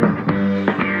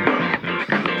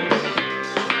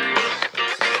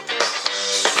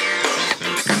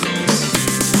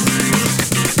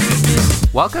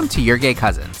Welcome to Your Gay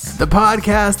Cousins. The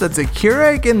podcast that's a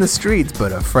Keurig in the streets,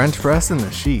 but a French press in the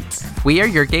sheets. We are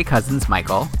your gay cousins,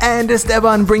 Michael. And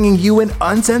Esteban, bringing you an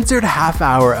uncensored half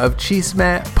hour of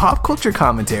chisme, pop culture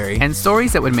commentary, And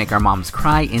stories that would make our moms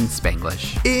cry in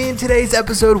Spanglish. In today's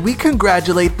episode, we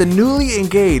congratulate the newly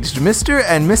engaged Mr.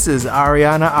 and Mrs.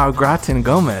 Ariana Algratin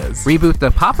Gomez. Reboot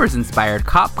the Poppers-inspired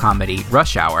cop comedy,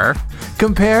 Rush Hour.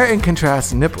 Compare and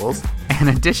contrast nipples. And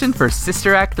audition for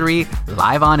Sister Act 3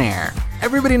 live on air.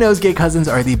 Everybody knows gay cousins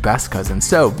are the best cousins,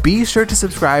 so be sure to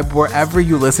subscribe wherever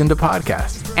you listen to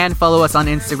podcasts. And follow us on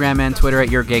Instagram and Twitter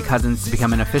at Your Gay Cousins to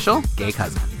become an official gay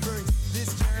cousin.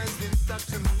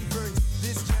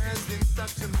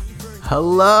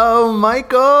 Hello,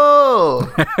 Michael.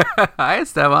 Hi,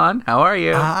 Esteban. How are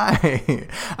you? Hi.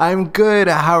 I'm good.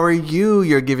 How are you?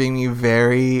 You're giving me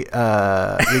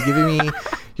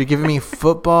you're giving me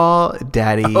football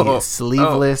daddy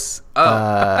sleeveless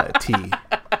tee.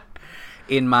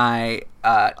 In my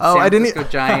San I didn't Francisco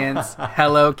Giants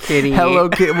Hello Kitty. Hello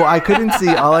Kitty. Well, I couldn't see.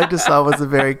 All I just saw was a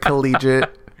very collegiate.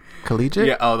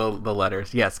 Yeah. Oh, the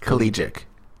letters. Yes. Collegiate.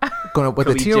 Going with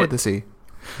the T or with the C?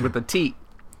 With the T.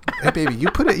 Hey, baby, you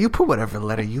put whatever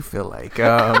letter you feel like.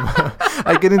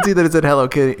 I couldn't see that it said Hello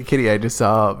Kitty. I just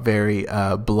saw very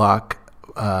block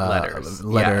letters.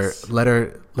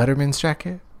 Letterman's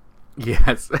jacket.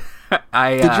 Yes. Did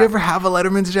you ever have a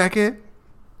Letterman's jacket?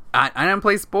 I didn't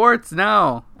play sports.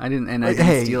 No, I didn't. And I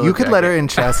didn't steal you could letter in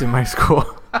chess in my school.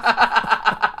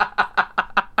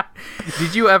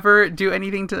 Did you ever do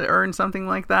anything to earn something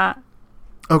like that?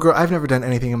 Oh, girl, I've never done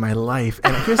anything in my life.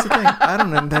 And here's the thing. I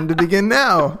don't intend to begin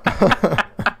now.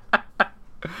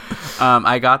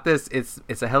 I got this.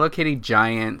 It's a Hello Kitty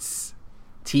Giants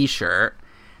t-shirt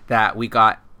that we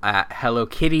got at Hello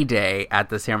Kitty Day at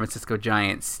the San Francisco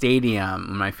Giants Stadium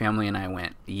when my family and I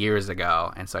went years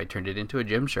ago. And so I turned it into a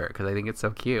gym shirt because I think it's so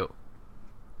cute.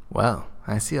 Well,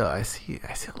 I see a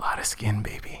lot of skin,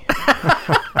 baby.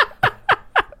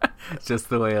 It's just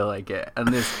the way I like it.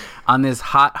 And on this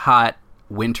hot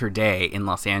winter day in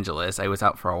Los Angeles, I was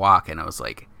out for a walk and I was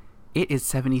like, it is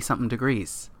 70-something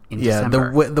degrees in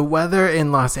December. Yeah, the weather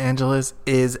in Los Angeles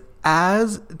is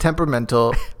as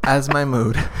temperamental as my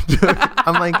mood.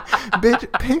 I'm like,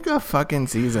 bitch, pick a fucking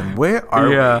season. Where are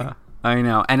we? I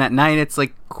know. And at night it's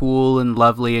like cool and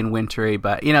lovely and wintry,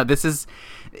 but you know, this is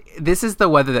the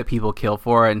weather that people kill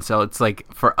for, and so it's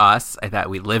like for us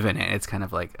that we live in it, it's kind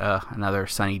of like another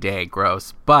sunny day,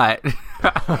 gross, but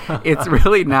it's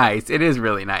really nice. It is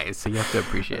really nice, so you have to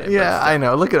appreciate it. Yeah, I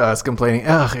know. Look at us complaining.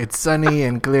 Ugh, it's sunny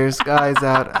and clear skies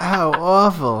out. How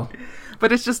awful.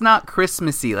 But it's just not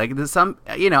Christmassy. Like there's some,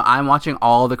 I'm watching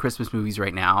all the Christmas movies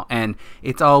right now, and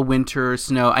it's all winter,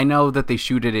 snow. I know that they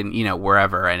shoot it in,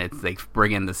 wherever, and it's they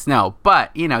bring in the snow. But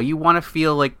you want to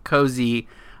feel like cozy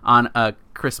on a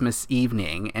Christmas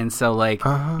evening, and so like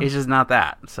it's just not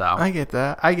that. So I get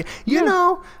that.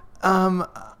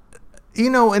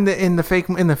 In the fake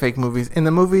movies,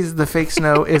 the fake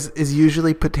snow is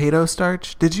usually potato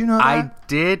starch. Did you know that? I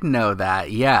did know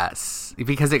that. Yes,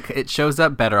 because it shows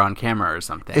up better on camera or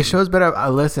something. It shows better.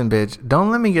 Listen, bitch, don't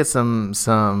let me get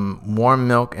some warm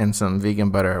milk and some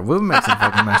vegan butter. We'll make some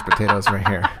fucking mashed potatoes right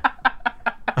here.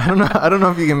 I don't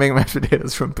know if you can make mashed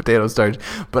potatoes from potato starch,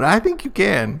 but I think you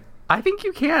can. I think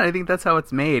you can. I think that's how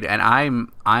it's made, and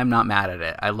I'm not mad at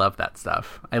it. I love that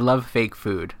stuff. I love fake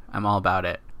food. I'm all about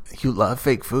it. You love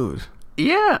fake food?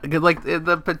 Yeah, like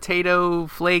the potato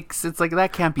flakes. It's like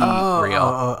that can't be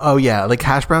real. Oh yeah, like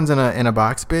hash browns in a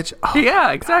box, bitch. Oh,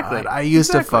 yeah, exactly. God. I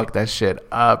used to fuck that shit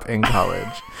up in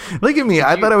college. Look at me.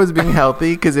 I thought I was being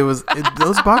healthy because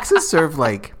those boxes serve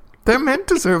like they're meant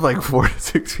to serve like 4 to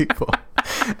 6 people.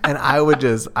 And I would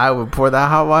pour that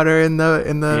hot water in the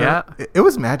yeah. It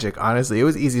was magic, honestly. It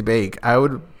was easy bake. I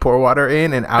would pour water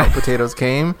in and out potatoes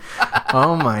came.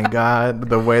 Oh my God,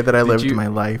 the way that I lived my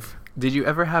life. Did you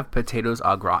ever have potatoes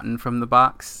au gratin from the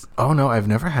box? Oh no, I've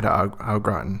never had au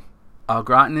gratin. Au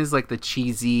gratin is like the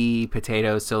cheesy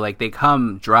potatoes, so like they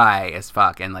come dry as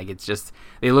fuck, and like it's just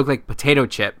they look like potato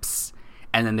chips,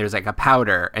 and then there's like a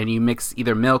powder, and you mix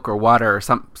either milk or water or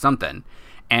something,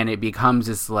 and it becomes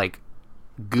this like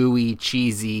gooey,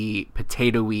 cheesy,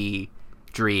 potatoey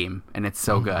dream, and it's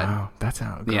so good. Wow, that's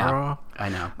how. Girl. Yeah, I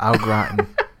know. Au gratin.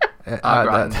 Au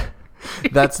gratin.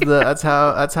 That's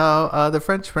how the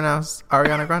French pronounce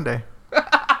Ariana Grande.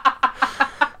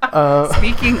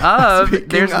 Speaking of,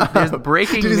 there's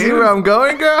breaking news. Did you see where I'm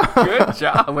going, girl? Good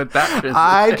job with that transition.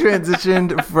 I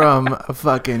transitioned from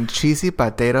fucking cheesy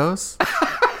potatoes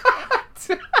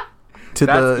to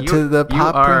the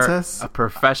pop princess. A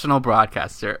professional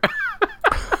broadcaster.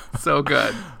 So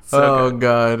good. So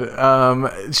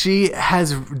good. She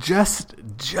has just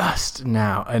just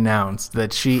now announced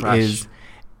that she Fresh. is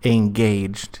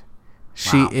engaged.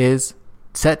 She Wow. is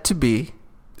set to be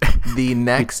the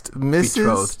next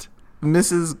Betrothed.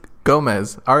 Mrs.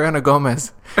 Gomez, Ariana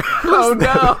Gomez. Oh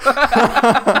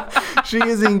no. She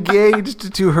is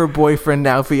engaged to her boyfriend,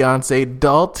 now fiance,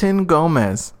 Dalton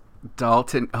Gomez.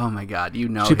 Dalton. Oh my God. You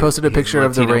know. She posted a his picture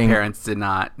of the Latino ring. Parents did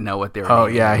not know what they were. Oh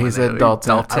naming yeah, him he when said they-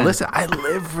 Dalton. Listen, I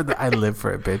live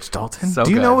for it, bitch. Dalton. So Do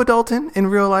you good. know a Dalton in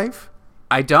real life?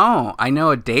 I don't. I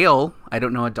know a Dale. I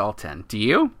don't know a Dalton. Do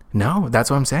you? No, that's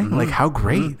what I'm saying. Like, how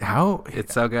great? How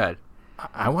It's so good.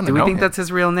 I want to Do know. we think him. that's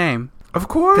his real name? Of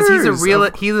course? Because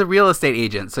he's a real estate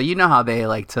agent. So you know how they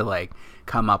like to like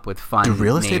come up with fun. Do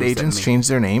real estate names that agents make- change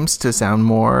their names to sound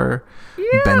more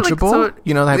benchable? so-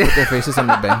 You know, they put their faces on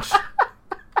the bench.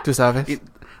 Tu sabes?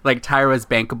 Like Tyra's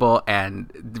bankable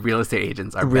and the real estate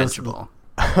agents are Real- benchable.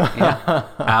 Yeah,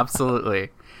 absolutely.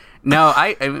 No,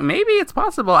 I maybe it's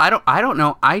possible. I don't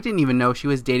know. I didn't even know she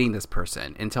was dating this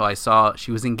person until I saw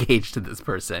she was engaged to this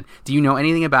person. Do you know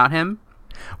anything about him?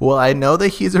 Well, I know that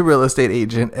he's a real estate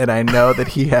agent, and I know that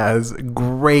he has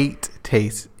great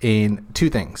taste in two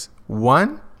things.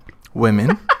 One,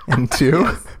 women, and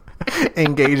two,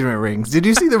 engagement rings. Did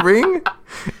you see the ring?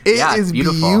 It Yeah, is it's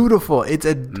beautiful. beautiful.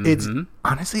 It's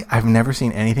honestly, I've never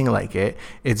seen anything like it.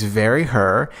 It's very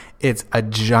her. It's a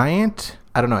giant.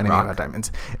 I don't know anything Rock. about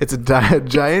diamonds. It's a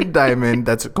giant diamond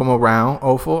that's como round,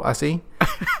 oval, así,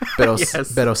 pero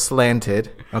Yes. pero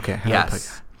slanted. Okay. how do I put Yes.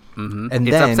 that? Mm-hmm. And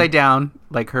it's then- upside down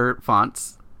like her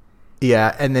fonts.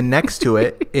 Yeah, and then next to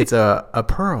it, it's a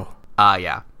pearl.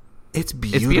 Yeah. It's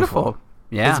beautiful. It's beautiful.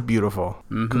 Yeah. It's beautiful.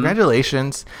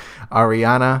 Congratulations,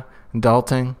 Ariana,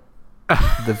 Dalton,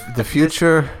 the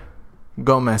future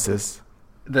Gomez's.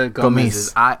 The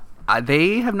Gomez. Gomez's.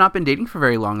 They have not been dating for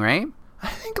very long, right? I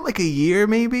think like a year,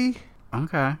 maybe.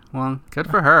 Okay. Well, good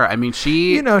for her. I mean,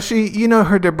 she. You know,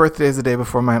 her birthday is the day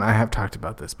before mine. I have talked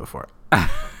about this before.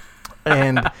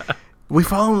 And we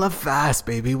fall in love fast,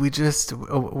 baby. We just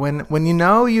when you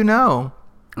know, you know.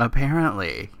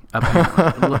 Apparently.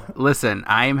 Listen,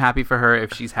 I am happy for her.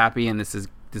 If she's happy and this is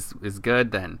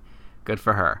good, then good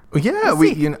for her. Yeah,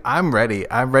 I'm ready.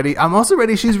 I'm also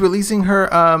ready. She's releasing her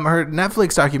her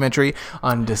Netflix documentary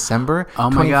on December. Oh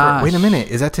my 21st. gosh. Wait a minute,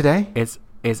 is that today? It's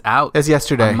out. It's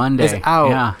yesterday. On Monday. It's out.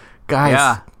 Yeah. Guys,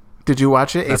 Yeah. did you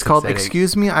watch it? That's It's called exciting.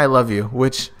 Excuse Me, I Love You,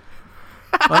 which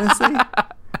honestly,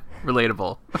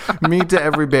 Relatable. me to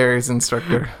every Barry's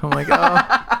instructor. I'm like,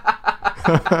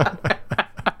 oh.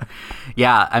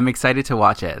 Yeah, I'm excited to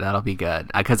watch it. That'll be good.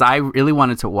 Because I really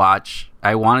wanted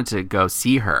to go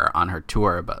see her on her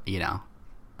tour, but,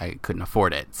 I couldn't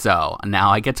afford it. So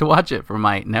now I get to watch it for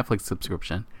my Netflix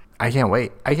subscription. I can't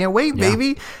wait. Yeah.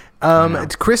 Baby. know.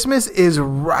 Christmas is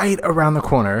right around the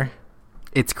corner.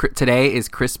 Today is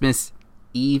Christmas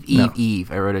Eve. No. Eve.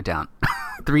 I wrote it down.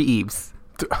 3 Eves.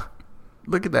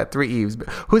 Look at that, 3 Eves.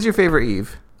 Who's your favorite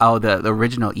Eve? Oh, the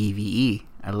original EVE.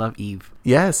 I love Eve.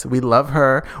 Yes, we love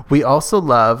her. We also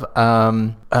love oh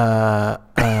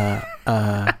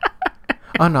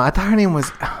no, I thought her name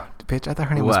was bitch, I thought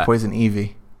her name was What? Poison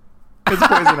Ivy. It's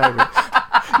Poison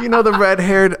Ivy. You know, the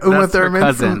red-haired Uma That's her Thurman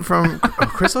cousin. from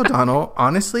Chris O'Donnell.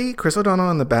 Honestly, Chris O'Donnell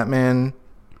and the Batman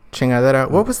Chingadera.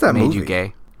 What was that Made movie? you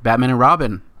gay. Batman and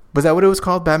Robin. Was that what it was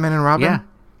called? Batman and Robin? Yeah.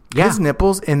 Yeah. His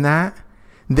nipples in that,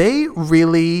 they went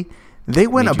Made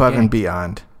you above gay. and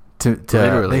beyond. To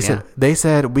Literally, they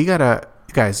said we gotta,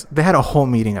 guys. They had a whole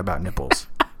meeting about nipples.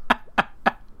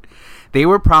 They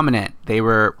were prominent. They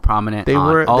were prominent. They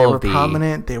on were all they of were the,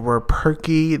 prominent. They were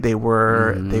perky. They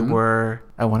were.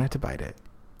 I wanted to bite it.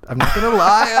 I'm not gonna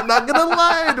lie.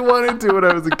 I wanted to when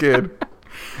I was a kid.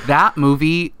 That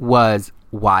movie was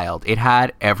wild. It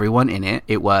had everyone in it.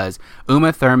 It was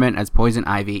Uma Thurman as Poison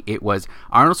Ivy. It was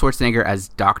Arnold Schwarzenegger as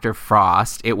Dr.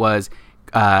 Frost. It was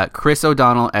Chris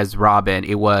O'Donnell as Robin.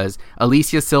 It was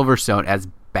Alicia Silverstone as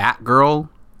Batgirl.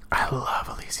 I love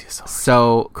Alicia Silverstone.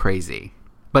 So crazy,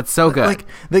 but so good. Like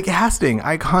the casting,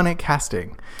 iconic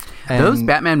casting. Those And-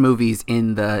 Batman movies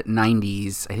in the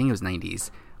 90s, I think it was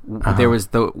 90s. There was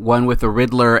the one with the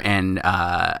Riddler and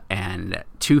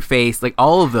Two-Face, like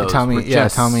all of those Tommy, were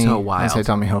just Tommy. so I wild. say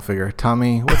Tommy Hilfiger.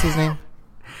 Tommy, what's his name?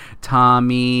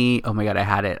 Tommy, oh my god, I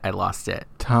had it. I lost it.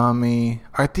 Tommy,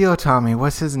 our Theo Tommy.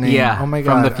 What's his name? Yeah, Oh my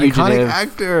from god, The Fugitive. iconic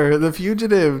actor, The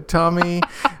Fugitive. Tommy.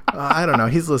 I don't know.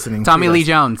 He's listening. Tommy to Lee us.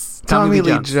 Jones. Tommy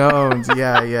Lee Jones.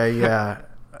 Yeah.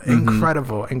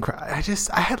 Incredible.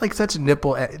 I had like such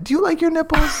nipple. Do you like your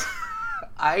nipples?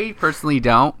 I personally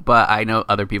don't, but I know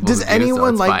other people. Does who do,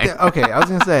 anyone so it's like fine. that? Okay, I was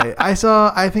gonna say. I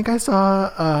saw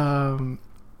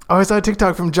a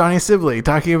TikTok from Johnny Sibley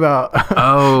talking about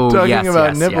Oh, talking yes, about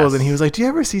yes, nipples, yes. and he was like, "Do you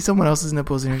ever see someone else's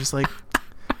nipples?" And you're just like,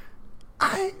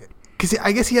 because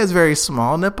I guess he has very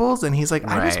small nipples, and he's like,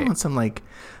 I just Right. want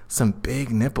some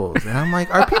big nipples. And I'm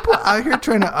like, are people out here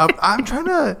trying to up? I'm trying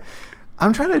to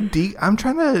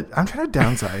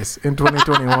downsize in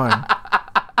 2021.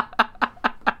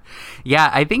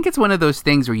 Yeah, I think it's one of those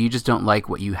things where you just don't like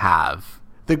what you have.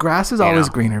 The grass is You always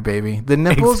know. greener, baby. The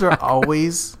nipples are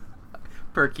always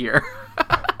Perkier.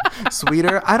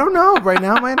 sweeter. I don't know. Right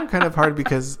now, mine are kind of hard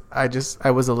because I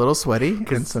was a little sweaty,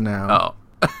 and so now Oh.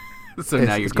 So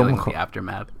now you're it's dealing como- with the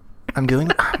aftermath. I'm dealing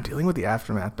with the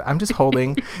aftermath. But I'm just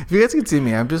holding. If you guys can see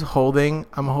me, I'm holding.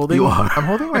 You are. I'm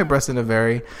holding my breast in a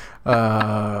very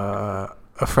a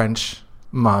French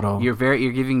model. You're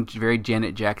giving very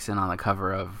Janet Jackson on the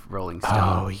cover of Rolling Stone.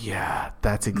 Oh yeah,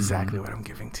 that's exactly what I'm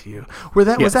giving to you. Was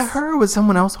that Yes. her, or was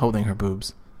someone else holding her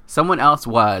boobs? Someone else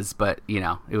was, but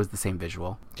it was the same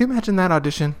visual. Can you imagine that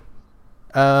audition?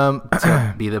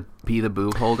 Be the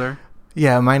boob holder.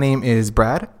 Yeah, my name is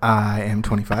Brad. I am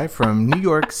 25 from New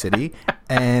York City,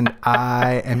 and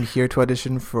I am here to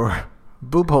audition for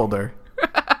boob holder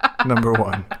number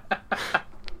 1.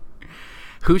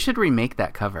 Who should remake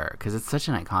that cover? Because it's such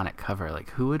an iconic cover.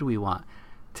 Like, who would we want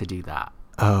to do that?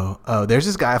 Oh, there's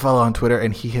this guy I follow on Twitter,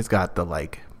 and he has got the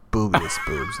boobiest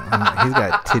boobs. He's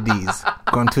got titties,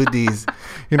 going 2 Ds.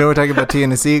 You know, we're talking about T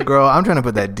and a C, girl. I'm trying to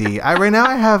put that D. Right now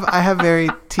I have very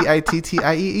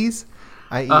TITTIEEs.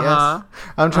 IES. Uh-huh.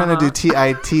 I'm trying to do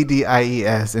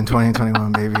TITDIES in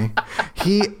 2021, baby.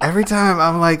 Every time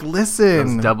I'm like,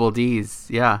 listen, Those double D's.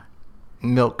 Yeah.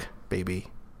 milk, baby,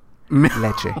 Leche.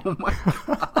 leche. Oh my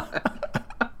God.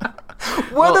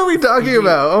 What are we talking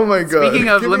about? Oh my god! Speaking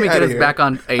of, Get let me get outta us here. back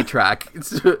on a track.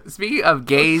 Speaking of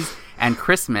gays and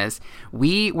Christmas,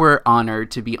 we were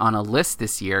honored to be on a list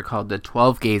this year called the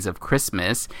 12 Gays of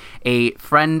Christmas. A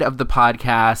friend of the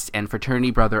podcast and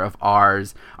fraternity brother of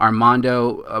ours,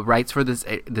 Armando, writes for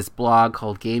this blog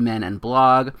called Gay Men and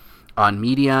Blog on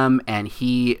Medium, and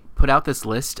he put out this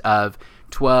list of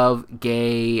 12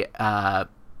 gay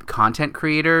content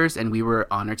creators, and we were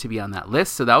honored to be on that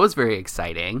list. So that was very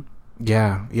exciting.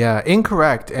 Yeah,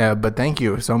 incorrect, but thank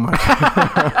you so much.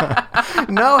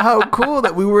 No, how cool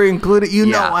that we were included. You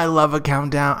know, Yeah. I love a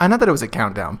countdown. Not that it was a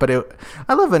countdown, but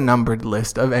I love a numbered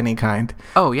list of any kind.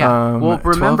 Oh yeah. Well, 12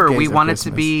 remember Gays we of wanted to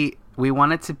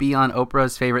Christmas. be on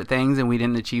Oprah's favorite things, and we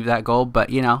didn't achieve that goal. But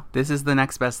this is the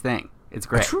next best thing. It's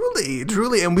great.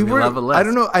 Truly, and we were. love a list. I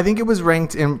don't know. I think it was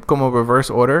ranked in como reverse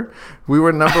order. We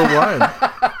were number 1.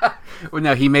 Well,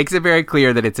 no, he makes it very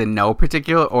clear that it's in no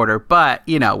particular order, but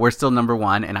we're still number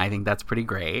 1, and I think that's pretty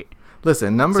great.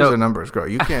 Listen, numbers So- are numbers, girl.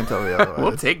 You can't tell me otherwise.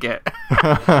 We'll take it.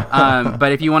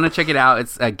 But if you want to check it out,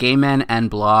 it's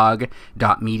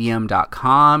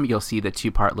gaymenandblog.medium.com. You'll see the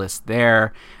 2-part list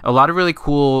there. A lot of really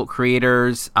cool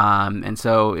creators, and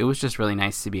so it was just really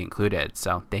nice to be included.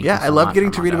 So thank you. Yeah, so I love much,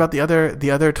 getting to read Armando. about the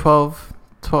other 12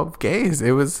 gays.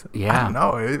 It was I Yeah. don't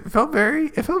know. It felt very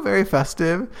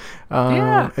festive.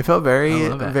 Yeah. It felt I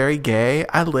love it. very gay.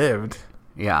 I lived.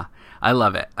 Yeah, I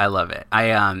love it.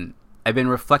 I've been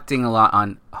reflecting a lot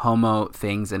on homo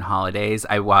things and holidays.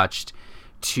 I watched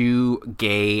 2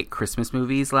 gay Christmas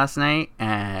movies last night,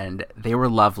 and they were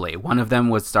lovely. One of them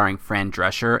was starring Fran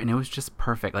Drescher, and it was just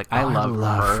perfect. Like, I love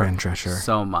her Fran Drescher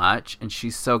so much, and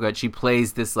she's so good. She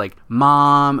plays this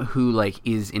mom who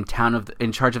is in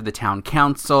charge of the town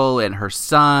council, and her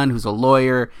son, who's a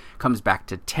lawyer, comes back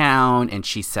to town, and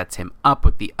she sets him up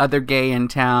with the other gay in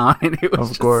town, and it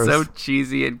was Of course. so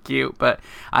cheesy and cute, but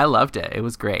I loved it. It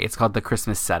was great. It's called The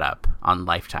Christmas Setup on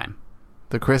Lifetime.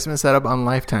 The Christmas setup on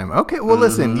Lifetime. Okay, well,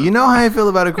 listen, you know how I feel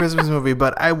about a Christmas movie,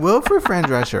 but I will for Fran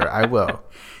Drescher. I will.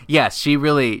 Yes, she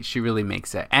really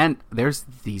makes it. And there's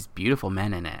these beautiful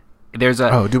men in it.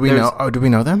 Do we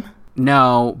know them?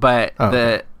 No, but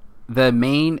Oh, the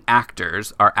main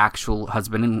actors are actual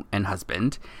husband and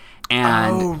husband.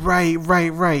 And right.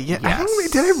 Yeah,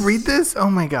 Yes. did I read this? Oh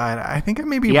my god, I think I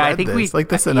maybe Yeah, read I think this. we-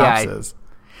 The synopsis.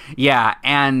 yeah,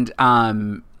 and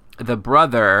the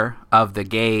brother of the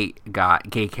gay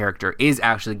character is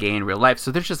actually gay in real life, so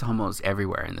there's just homos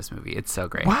everywhere in this movie. It's so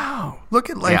great. Wow,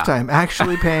 look at Lifetime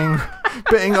actually paying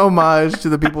homage to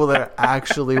the people that are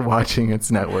actually watching its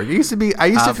network. I used to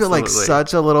feel like Absolutely.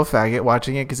 such a little faggot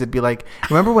watching it because it'd be like,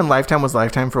 remember when Lifetime was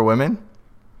Lifetime for women?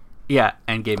 Yeah,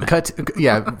 and gay men.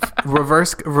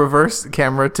 Reverse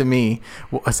camera to me.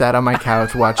 Sat on my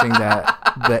couch watching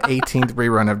the 18th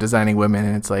rerun of Designing Women,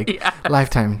 and it's like Yes.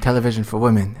 Lifetime television for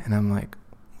women, and I'm like,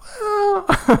 well,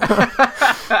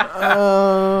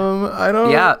 I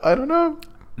don't know.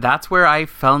 That's where I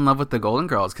fell in love with the Golden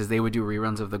Girls, because they would do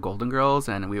reruns of the Golden Girls,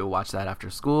 and we would watch that after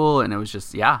school, and it was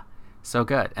just so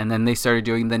good. And then they started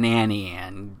doing The Nanny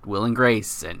and Will and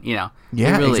Grace, and they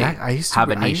really exactly. have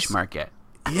a niche market.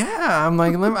 Yeah, I'm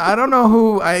like, I don't know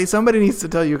who. Somebody needs to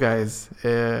tell you guys.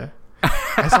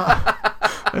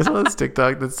 I saw this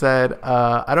TikTok that said,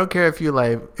 "I don't care if you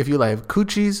like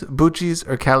coochies, boochies,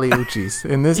 or caliuchis.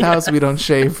 In this house, we don't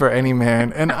shave for any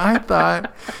man." And I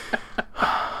thought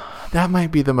that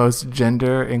might be the most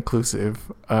gender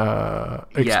inclusive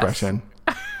expression.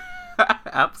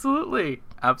 Absolutely.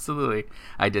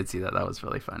 I did see that. That was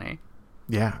really funny.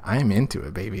 Yeah, I'm into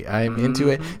it, baby. I'm into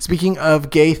it. Speaking of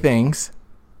gay things,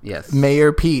 yes,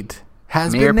 Mayor Pete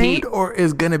has been named or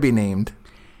is going to be named.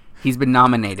 He's been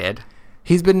nominated.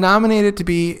 He's been nominated to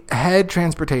be head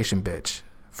transportation bitch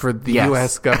for the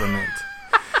U.S. government.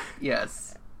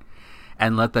 Yes.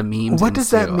 And let the memes What does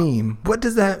that mean? What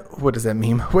does that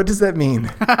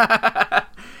mean?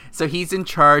 So he's in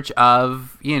charge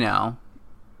of,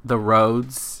 the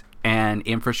roads and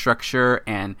infrastructure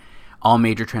and all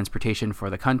major transportation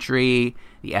for the country,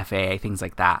 the FAA, things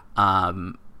like that.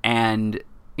 And,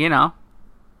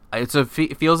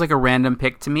 it feels like a random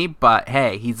pick to me, but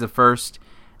hey, he's the first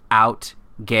out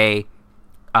gay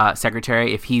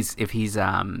secretary if he's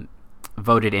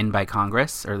voted in by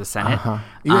Congress or the Senate.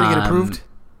 You gotta get approved.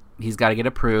 He's got to get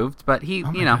approved, but he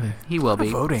will be.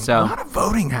 Voting. So a lot of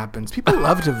voting happens. People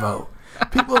love to vote.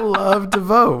 People love to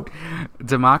vote.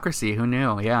 Democracy. Who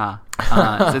knew? Yeah.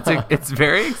 So it's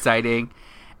very exciting,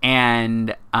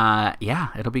 and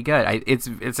it'll be good.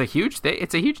 It's a huge thing.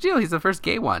 It's a huge deal. He's the first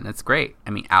gay one. That's great.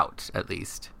 I mean, out at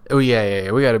least. Oh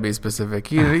yeah. We got to be specific.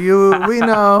 We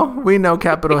know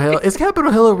Capitol Hill. Is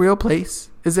Capitol Hill a real place?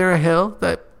 Is there a hill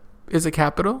that is a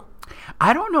capital?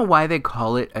 I don't know why they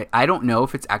call it. I don't know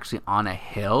if it's actually on a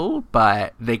hill,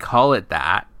 but they call it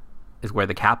that. Is where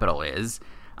the Capitol is.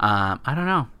 I don't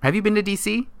know. Have you been to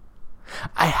DC?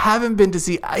 I haven't been to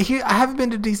DC. I haven't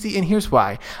been to DC, and here's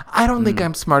why. I don't think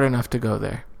I'm smart enough to go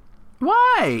there.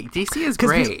 Why? DC is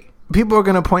great. People are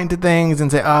going to point to things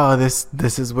and say, "Oh, this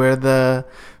is where the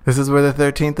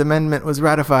 13th Amendment was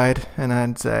ratified," and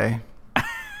I'd say,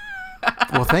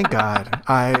 "Well, thank God."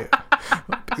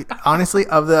 Honestly,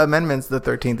 of the amendments, the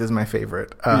 13th is my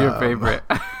favorite. Your favorite?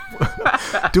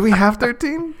 Do we have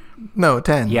 13? No,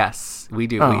 10. Yes, we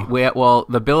do. Oh. Well,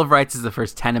 the Bill of Rights is the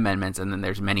first 10 amendments, and then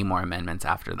there's many more amendments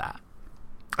after that.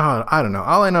 Oh, I don't know.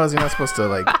 All I know is you're not supposed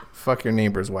to fuck your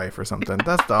neighbor's wife or something.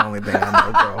 That's the only thing I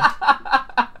know, girl.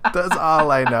 That's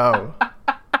all I know.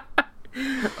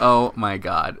 Oh my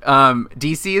God.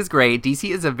 DC is great. DC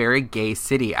is a very gay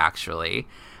city, actually.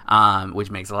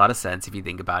 Which makes a lot of sense if you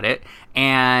think about it.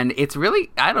 And it's really,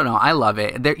 I don't know, I love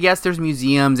it. There's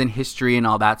museums and history and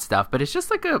all that stuff, but it's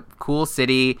just like a cool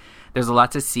city. There's a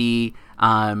lot to see.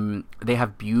 They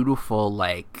have beautiful,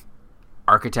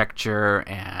 architecture,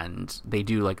 and they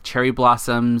do, cherry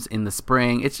blossoms in the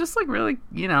spring. It's just, really,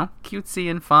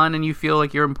 cutesy and fun, and you feel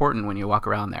like you're important when you walk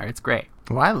around there. It's great.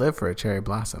 Well, I live for a cherry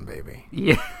blossom, baby.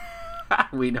 Yeah.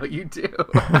 We know you do.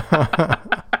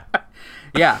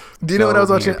 Yeah. Do you know what I was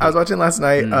watching? I was watching last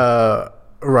night.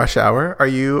 Rush Hour. Are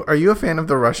you a fan of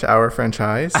the Rush Hour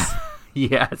franchise?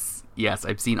 Yes.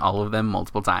 I've seen all of them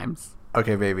multiple times.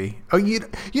 Okay, baby. Oh, you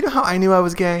know how I knew I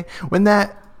was gay when I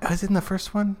was in the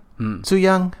first one. Soo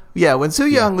Young. Yeah, when Soo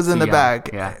Young was in the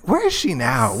back. Yeah. Where is she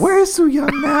now? Where is Soo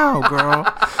Young now, girl?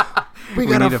 We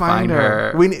gotta find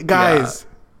her. We need, guys.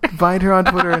 Find her on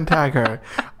Twitter and tag her.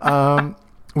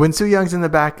 When Soo Young's in the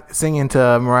back singing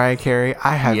to Mariah Carey,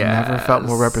 I have never felt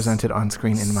more represented on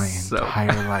screen in my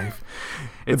entire life.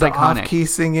 It's the iconic. Off-key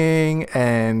singing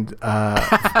and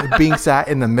being sat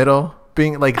in the middle,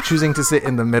 being choosing to sit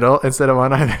in the middle instead of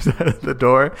on either side of the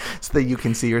door so that you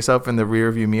can see yourself in the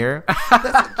rear view mirror.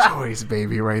 That's a choice,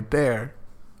 baby, right there.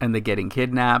 And the getting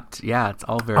kidnapped. Yeah, it's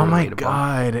all very relatable.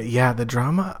 My God. Yeah, the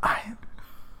drama.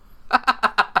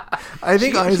 I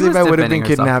think honestly, if I would have been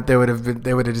kidnapped, they would have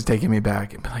just taken me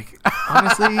back and be like,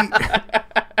 honestly,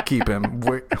 keep him.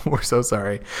 We're so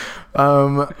sorry.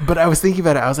 But I was thinking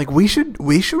about it. I was like, we should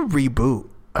reboot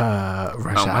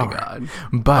Rush Hour. My God.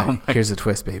 But here's the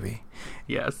twist, baby.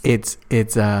 Yes. It's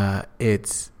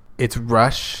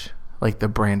Rush, like the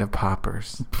brand of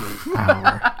poppers.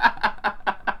 Hour.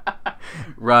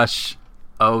 Rush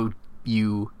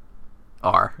O-U-R.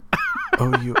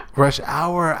 Rush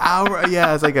Hour.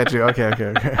 Yes, I got you. Okay.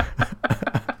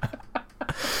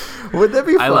 Would that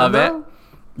be fun? I love it.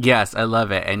 Yes, I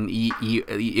love it. And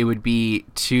it would be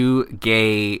two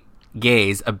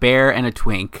gays, a bear and a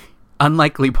twink,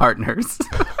 unlikely partners.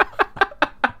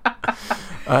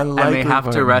 And they have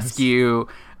to rescue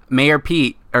Mayor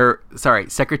Pete,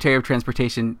 Secretary of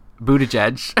Transportation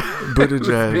Buttigieg.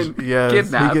 Yes.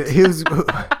 Kidnapped. He was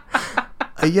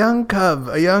a young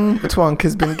twunk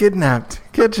has been kidnapped.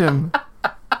 Catch him.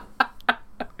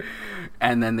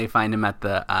 And then they find him at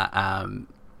the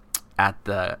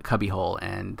cubbyhole,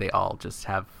 and they all just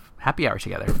have happy hour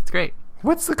together. It's great.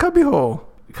 What's the cubbyhole?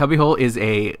 Cubbyhole is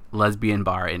a lesbian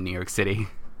bar in New York City.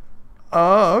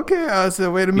 Oh, okay.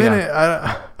 So wait a minute.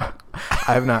 Yeah.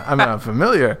 I'm not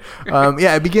familiar.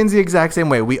 Yeah, it begins the exact same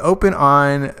way. We open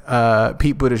on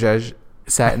Pete Buttigieg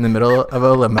sat in the middle of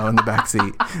a limo in the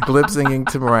backseat, lip singing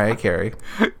to Mariah Carey.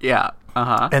 Yeah.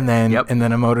 And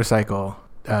then a motorcycle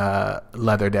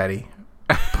leather daddy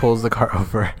pulls the car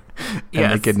over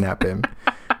and they kidnap him.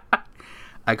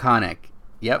 Iconic.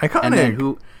 Yep. Iconic. And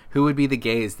then who would be the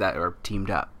gays that are teamed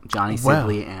up? Johnny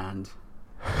Sibley and...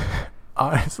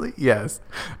 Honestly, yes.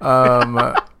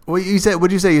 What you said?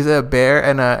 What'd you say? You said a bear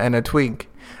and a twink.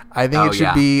 I think it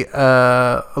should be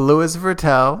Louis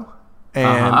Vertel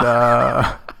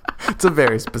and it's a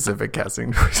very specific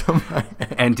casting for somebody.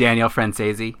 And Daniel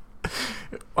Francesi.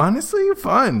 Honestly,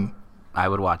 fun. I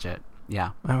would watch it.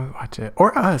 Yeah, I would watch it.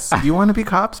 Or us. Do you want to be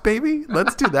cops, baby?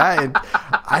 Let's do that.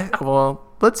 And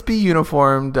let's be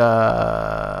uniformed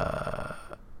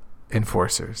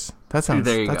enforcers. That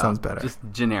sounds better. Just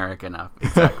generic enough.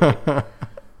 Exactly.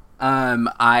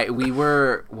 We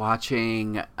were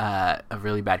watching a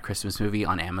really bad Christmas movie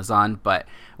on Amazon, but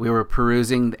we were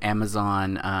perusing the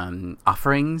Amazon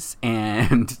offerings,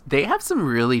 and they have some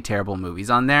really terrible movies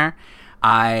on there.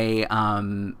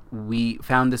 We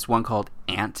found this one called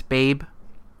Ant Babe,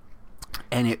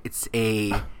 and it's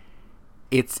a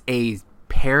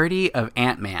parody of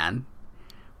Ant-Man,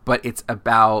 but it's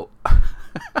about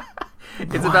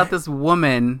about this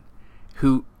woman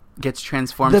who gets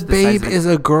transformed. The Babe is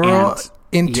a girl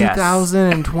in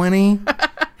 2020.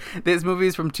 This movie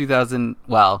is from 2000.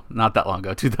 Well, not that long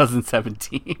ago,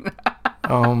 2017.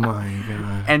 Oh my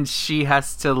god! And she's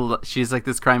like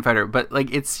this crime fighter, but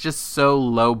like it's just so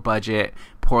low budget,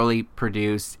 poorly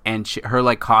produced, and her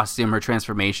like costume, her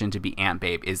transformation to be Ant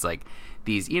Babe is like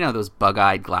these, those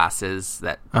bug-eyed glasses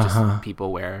that just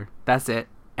people wear. That's it.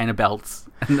 And a belt.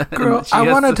 Girl, I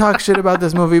want to talk shit about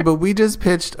this movie, but we just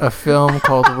pitched a film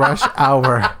called Rush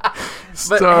Hour,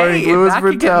 starring Louis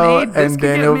Vertel and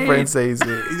Daniel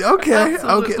Francesi. Okay.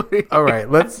 All right.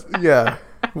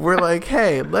 We're like,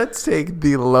 hey, let's take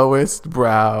the lowest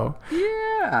brow.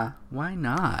 Yeah. Why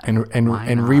not? And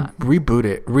reboot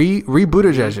it.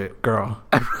 Reboot it, girl.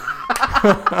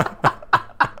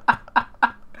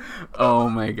 Oh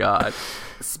my god.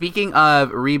 Speaking of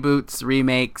reboots,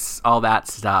 remakes, all that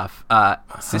stuff,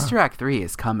 Sister Act 3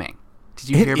 is coming. Did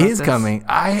you hear about this? It is coming.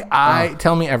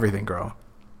 Tell me everything, girl.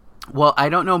 Well, I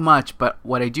don't know much, but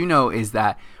what I do know is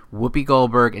that Whoopi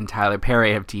Goldberg and Tyler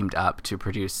Perry have teamed up to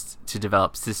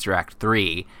develop Sister Act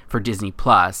 3 for Disney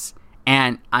Plus.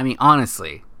 And I mean,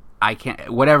 honestly,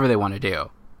 whatever they want to do,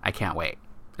 I can't wait.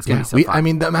 It's going to be so fun. I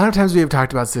mean, the amount of times we have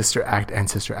talked about Sister Act and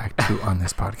Sister Act 2 on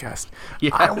this podcast.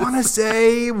 Yes. I want to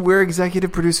say we're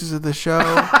executive producers of the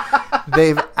show.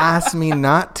 They've asked me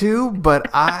not to,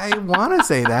 but I want to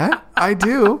say that. I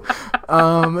do.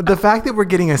 The fact that we're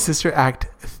getting a Sister Act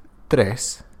 3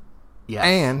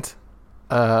 and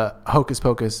Hocus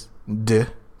Pocus 2.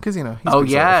 Because, he's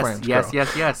French,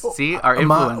 yes. See, our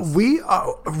influence. We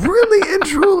are really and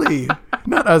truly,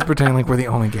 not us pretending like we're the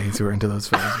only gays who are into those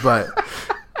films, but...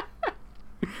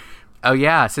 Oh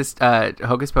yeah,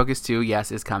 Hocus Pocus 2,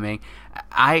 yes, is coming.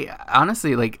 I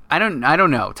honestly I don't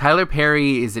know. Tyler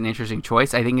Perry is an interesting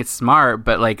choice. I think it's smart,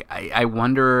 but I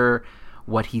wonder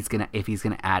if he's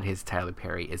gonna add his Tyler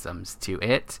Perry isms to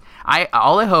it.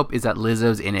 All I hope is that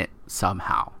Lizzo's in it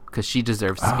somehow, because she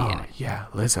deserves to be in it. Yeah,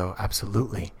 Lizzo,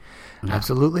 absolutely,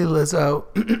 absolutely, Lizzo.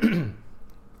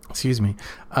 Excuse me.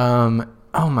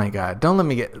 Oh my god! Don't let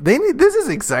me get. This is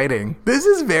exciting. This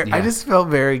is very. Yeah. I just felt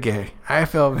very gay. I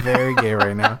felt very gay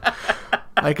right now.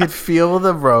 I could feel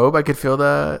the robe. I could feel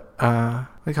the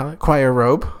what do you call it? Choir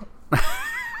robe.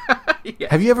 Yeah.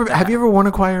 Have you ever worn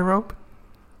a choir robe?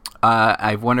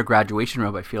 I've worn a graduation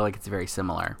robe. I feel like it's very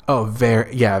similar. Oh,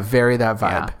 very that vibe.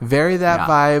 Yeah. Very that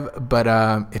vibe, but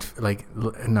it's like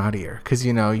naughtier because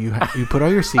you put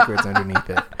all your secrets underneath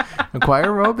it. A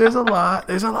choir robe, there's a lot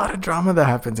of drama that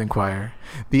happens in choir.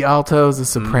 The altos, the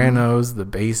sopranos, the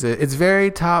basses. It's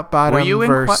very top bottom. Were you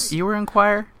verse. You were in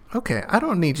choir? Okay, I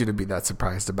don't need you to be that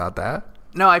surprised about that.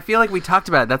 No, I feel like we talked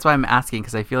about it. That's why I'm asking,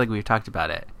 because I feel like we've talked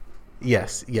about it.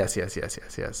 Yes. He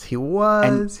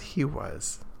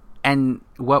was. And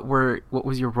what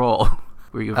was your role?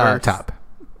 Were you verse? Top?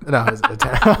 No, I was a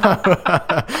tenor.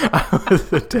 I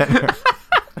was a tenor.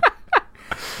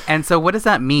 And so what does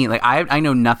that mean? Like I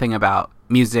know nothing about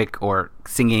music or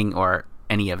singing or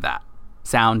any of that.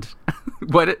 Sound.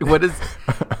 What is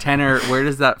tenor? Where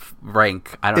does that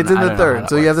rank? I don't know. It's in the third.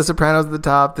 So you have the sopranos at the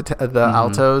top, the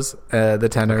altos, the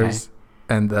tenors,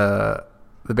 and the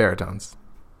baritones.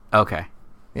 Okay.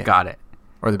 Yeah. Got it.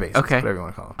 Or the basses, Okay. whatever you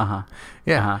want to call them. Uh-huh.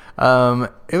 Yeah.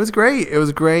 It was great. It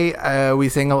was great. We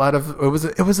sang a lot of,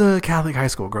 it was a Catholic high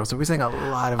school, girl, so we sang a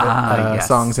lot of Yes.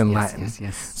 songs in Yes, Latin.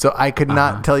 yes. So I could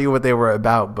not tell you what they were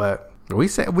about, but we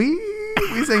sang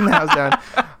the house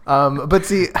down. But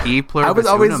see, E I was pluribus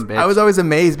always unum, bitch. I was always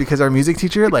amazed because our music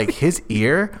teacher, like his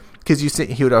ear, because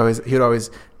he would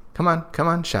always come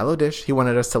on, shallow dish. He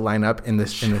wanted us to line up in the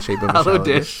shape of a shallow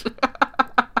dish.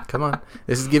 Come on,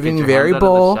 this is giving Get your very hands out of the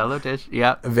bowl. shallow dish.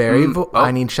 Yep. Very Oh.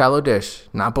 I need shallow dish,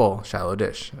 not bowl, shallow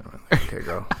dish. Okay,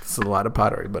 girl. It's a lot of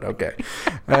pottery, but okay.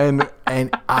 And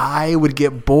I would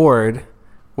get bored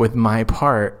with my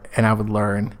part and I would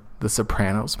learn the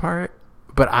Sopranos part.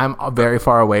 But I'm very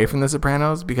far away from the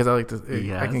Sopranos because I like to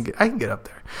Yes. I can get up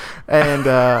there. And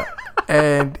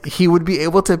and he would be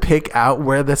able to pick out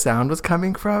where the sound was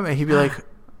coming from and he'd be like,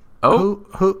 Oh.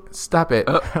 who stop it.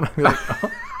 And I'd be like,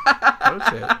 oh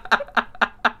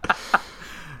shit.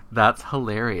 That's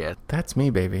hilarious. That's me,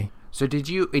 baby. So did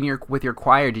you with your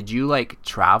choir, did you like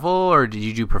travel or did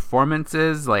you do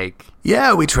performances like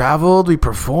Yeah, we traveled, we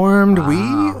performed,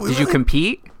 Wow. we Did you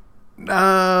compete?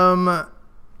 I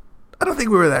don't think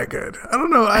we were that good. I don't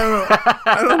know.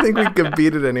 I don't think we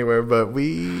competed anywhere, but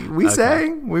we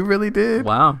sang. We really did.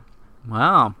 Wow.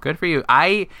 Good for you.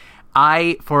 I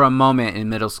for a moment in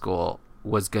middle school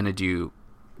was gonna do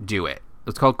it.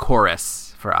 It's called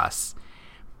chorus for us.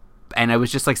 And it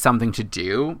was just like something to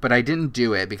do, but I didn't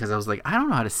do it because I was like, I don't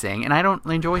know how to sing and I don't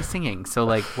enjoy singing. So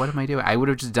like, what am I doing? I would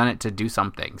have just done it to do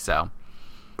something. So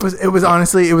It was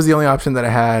honestly, it was the only option that I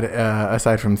had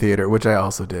aside from theater, which I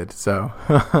also did. So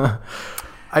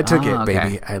I took it, okay.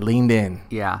 baby. I leaned in.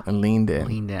 yeah. I leaned in.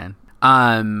 Leaned in.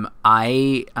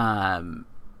 I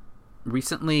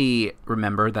recently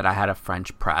remembered that I had a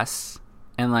French press,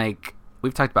 and like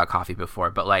we've talked about coffee before,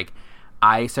 but like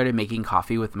I started making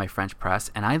coffee with my French press,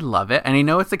 and I love it. And I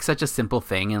know it's like such a simple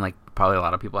thing, and like probably a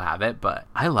lot of people have it, but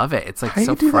I love it. It's like How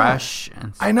so you do fresh.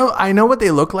 And I know what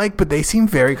they look like, but they seem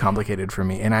very complicated for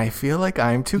me, and I feel like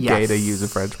I'm too gay to Yes. use a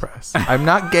French press. I'm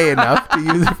not gay enough to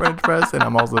use a French press, and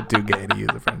I'm also too gay to use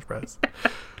a French press.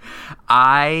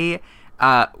 I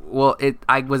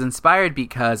was inspired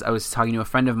because I was talking to a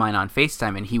friend of mine on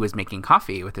FaceTime and he was making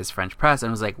coffee with his French press and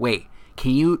I was like, wait,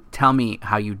 can you tell me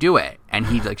how you do it? And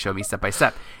he like showed me step by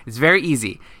step. It's very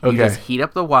easy. You Okay. just heat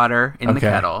up the water in the Okay.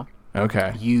 kettle.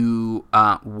 Okay. You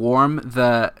warm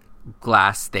the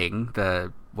glass thing,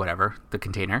 the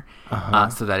container,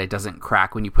 so that it doesn't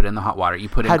crack when you put it in the hot water. You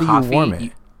put in How do coffee. you warm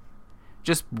it?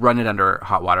 Just run it under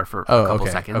hot water for a couple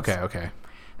seconds. Okay.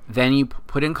 Then you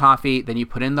put in coffee. Then you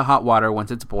put in the hot water once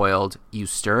it's boiled. You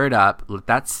stir it up. Let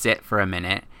that sit for a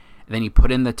minute. Then you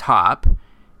put in the top.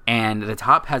 And the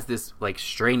top has this like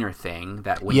strainer thing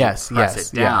that when you press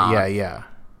it down, Yeah.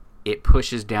 it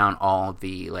pushes down all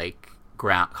the like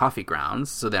coffee grounds.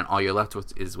 So then all you're left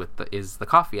with is the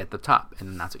coffee at the top,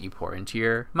 and that's what you pour into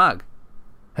your mug.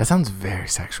 That sounds very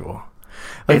sexual.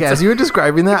 Like as you were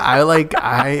describing that,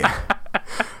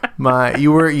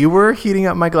 you were heating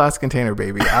up my glass container,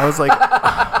 baby. I was like,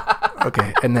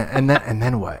 okay, and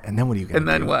then what? And then what are you gonna do? And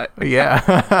then what?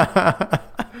 Yeah.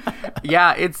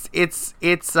 Yeah,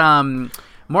 it's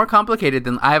more complicated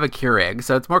than I have a Keurig,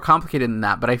 so it's more complicated than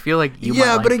that. But I feel like you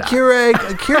might like but a that.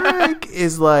 Keurig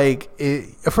is like a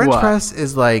French What? press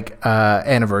is like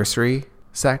anniversary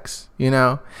sex. You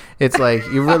know, it's like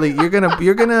you're gonna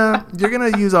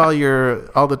use all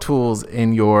the tools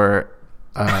in your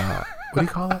what do you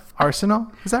call it?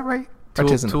 Arsenal? Is that right?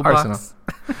 Artisanal. Toolbox? Arsenal.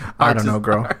 I don't know,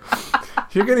 girl.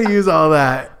 You're gonna use all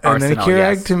that, and Arsenal,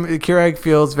 then yes. Keurig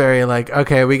feels very like,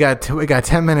 okay, we got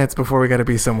 10 minutes before we got to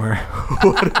be somewhere.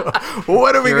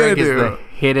 what are we gonna Keurig is do? the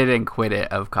hit it and quit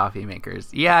it of coffee makers.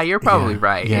 Yeah, you're probably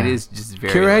right. Yeah. It is just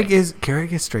very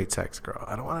Keurig is straight sex, girl.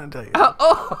 I don't want to tell you.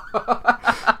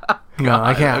 No,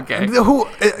 I can't. Okay. Who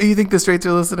you think the straights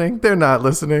are listening? They're not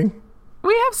listening.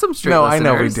 We have some straight No, listeners.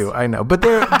 I know we do. I know, but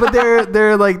they're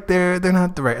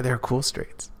not the right. They're cool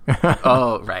straights.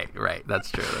 Oh, right. That's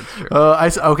true.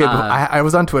 I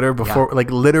was on Twitter before,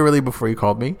 like literally before you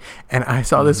called me, and I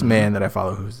saw this man that I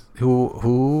follow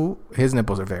who his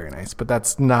nipples are very nice, but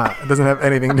doesn't have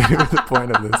anything to do with the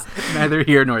point of this. Neither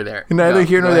here nor there. Neither No,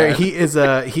 here nor go there. ahead.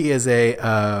 He is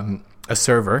a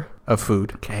server of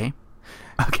food. Okay.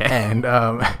 And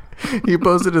he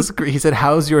posted he said,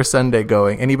 "How's your Sunday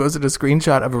going?" And he posted a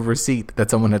screenshot of a receipt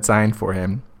that someone had signed for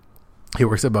him. He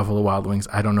works at Buffalo Wild Wings.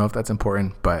 I don't know if that's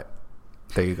important, but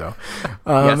there you go.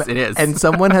 Yes, it is. And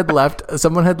someone had left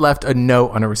a note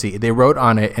on a receipt. They wrote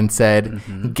on it and said,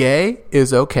 "Gay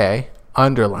is okay,"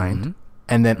 underlined,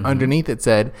 and then underneath it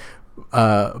said,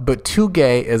 but too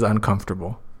gay is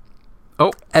uncomfortable.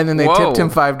 Oh, and then they tipped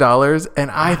him $5, and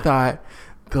I thought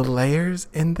the layers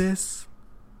in this.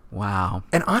 Wow.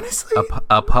 And honestly,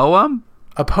 a poem.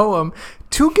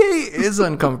 Too gay is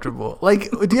uncomfortable.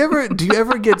 Like, do you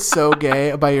ever get so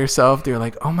gay by yourself that you're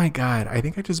like, oh my God, I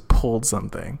think I just pulled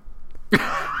something.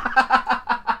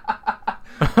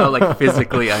 Like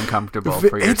physically uncomfortable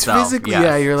for yourself. It's physically,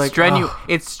 yeah. You're like,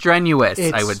 it's strenuous.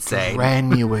 I would say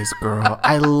strenuous, girl.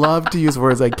 I love to use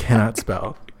words I cannot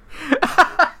spell.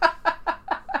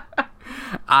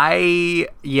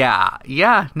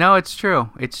 No, it's true.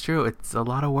 It's a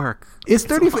lot of work. It's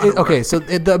 30. Okay, so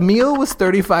the meal was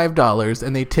 $35,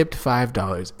 and they tipped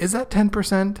 $5. Is that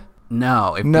 10%?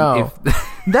 No.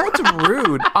 That's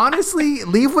rude. Honestly,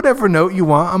 leave whatever note you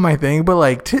want on my thing, but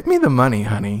like, tip me the money,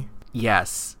 honey.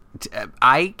 Yes,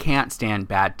 I can't stand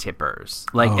bad tippers.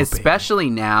 Like, especially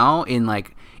now in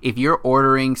like, if you're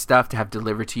ordering stuff to have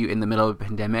delivered to you in the middle of a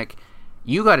pandemic,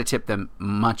 you got to tip them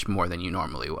much more than you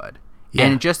normally would. Yeah.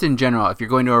 And just in general, if you're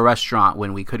going to a restaurant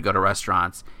when we could go to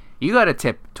restaurants, you got to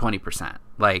tip 20%.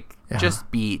 Like,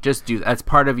 just do that's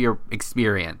part of your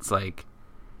experience. Like,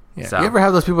 so. You ever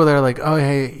have those people that are like, oh,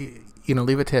 hey,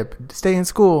 leave a tip, stay in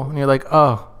school, and you're like,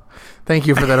 oh, thank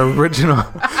you for that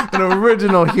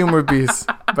original humor piece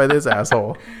by this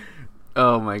asshole.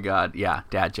 Oh my God, yeah,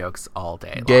 dad jokes all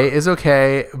day long. Gay is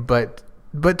okay, but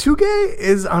too gay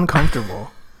is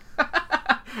uncomfortable.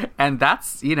 And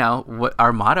that's, what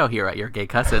our motto here at Your Gay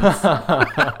Cousins.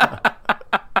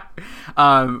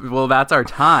 Well, that's our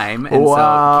time. And so keep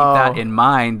that in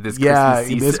mind this Christmas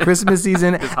season. This Christmas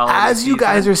season. As you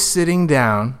guys are sitting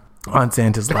down on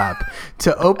Santa's lap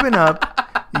to open up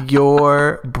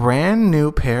your brand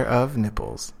new pair of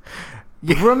nipples.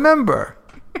 Remember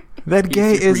that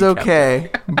gay is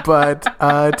okay, but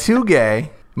too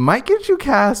gay might get you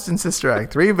cast in Sister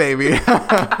Act 3, baby.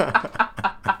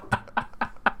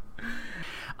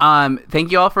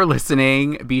 Thank you all for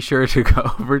listening. Be sure to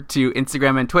go over to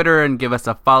Instagram and Twitter and give us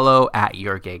a follow at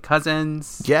Your Gay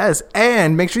Cousins. Yes,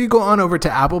 and make sure you go on over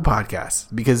to Apple Podcasts,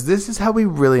 because this is how we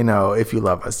really know if you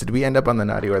love us. Did we end up on the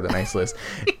naughty or the nice list?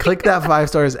 Click that 5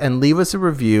 stars and leave us a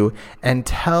review and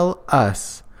tell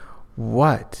us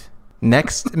what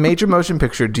next major motion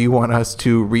picture do you want us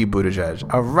to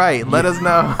reboot? All right, let us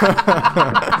know.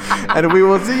 And we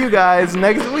will see you guys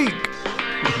next week.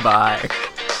 Bye.